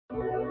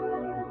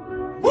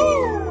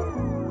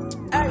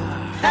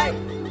hey,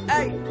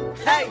 hey,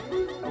 hey.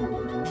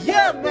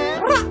 Yeah, man.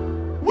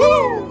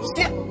 Woo!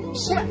 Yeah,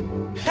 yeah.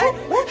 Hey.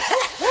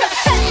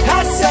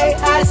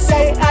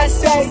 I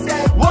say,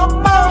 one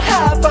more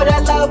half for the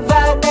love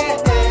I need.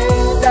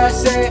 I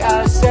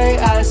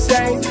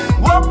say,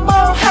 one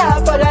more half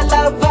for the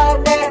love I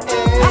need.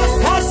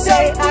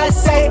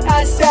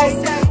 I say,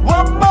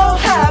 one more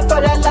half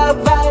for the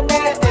love I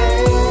need.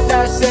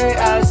 I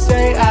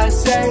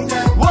say,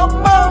 one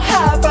more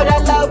half for the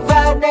love I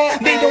need.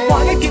 They don't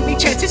wanna give me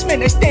chances,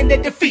 man, I stand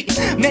at defeat.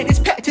 Man, it's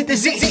Patty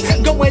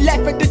ZEE, going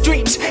live for the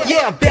dreams.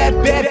 Yeah, bad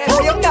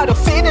boy, I'm not a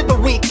fan of the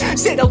weak.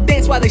 Said I'll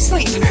dance while I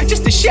sleep,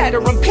 just to shatter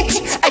in peace.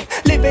 Ay,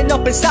 living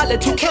up in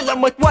solitude, kill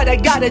them with what I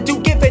gotta do.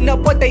 Giving up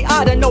what they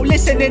oughta know,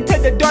 listening to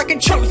the dark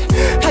and truth.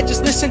 I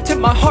just listen to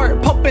my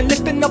heart pumping,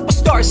 lifting up a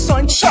star,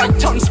 son. Sharp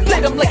tongue,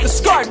 split them like a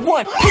scarred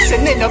one.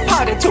 Pissing in a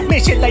pot of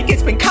tuition like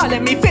it's been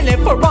calling me.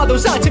 Feeling for all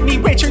those onto me,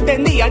 richer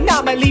than the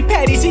anomaly.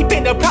 Patty ZEE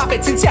been a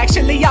prophet since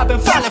actually I've been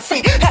falling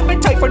free.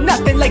 Appetite for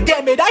nothing, like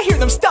damn it, I hear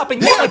them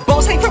stopping. Yeah, my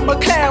balls hang from a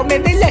cloud,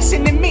 man, they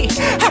listen to me.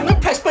 I'm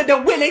impressed, but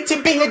I'm willing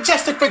to be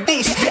adjusted for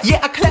these. Yeah,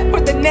 I clap for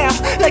the now,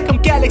 like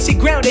I'm galaxy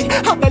grounded.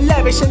 I'm the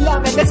lavish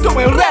alignment that's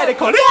going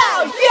radical. Yeah.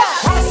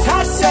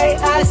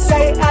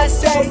 I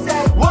say,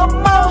 one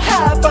more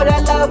half for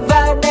the love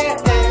I need.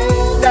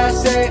 I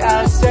say,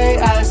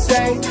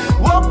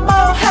 one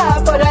more half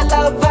for the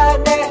love I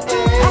need.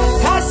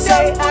 I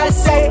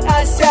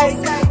say,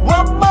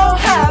 one more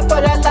half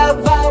for the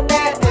love I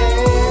need.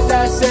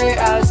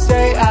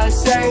 I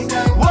say,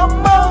 one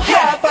more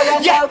half for the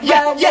love I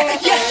need.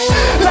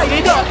 Light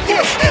it up,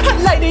 yeah,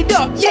 I light it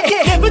up,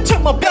 yeah. Never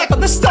turn my back on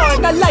the star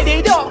and I light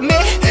it up,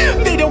 man.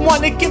 They don't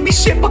wanna give me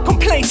shit but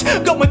complaints.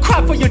 Go and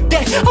cry for your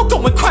death, I'll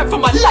go and cry for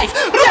my life.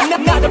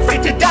 I'm not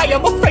afraid to die,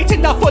 I'm afraid to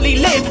not fully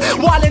live.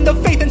 While in the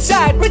faith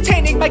inside,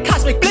 retaining my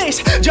cosmic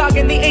bliss.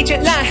 Jogging the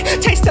ancient line,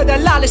 taste of the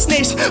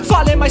lawlessness.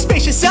 Fall in my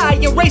spacious eye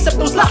and raise up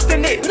those lost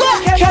in it.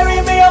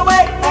 Carry me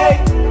away, ay,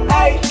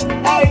 ay,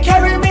 ay.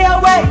 Carry me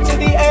away to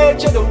the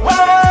edge of the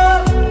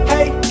world.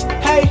 Hey,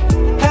 hey,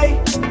 hey,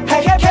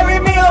 hey. Carry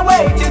me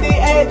away to the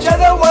edge of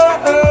the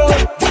world.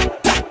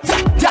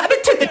 Dive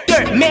into the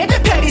dirt, man.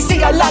 Patty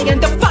ZEE, a lion,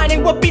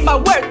 defining what be my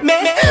work,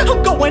 man.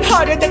 I'm going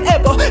harder than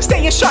ever,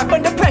 staying sharp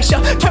under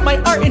pressure. Turn my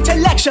art into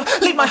lecture,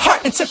 leave my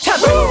heart in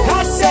September.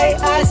 I say,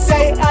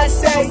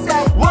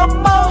 one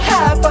more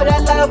half for the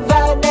love I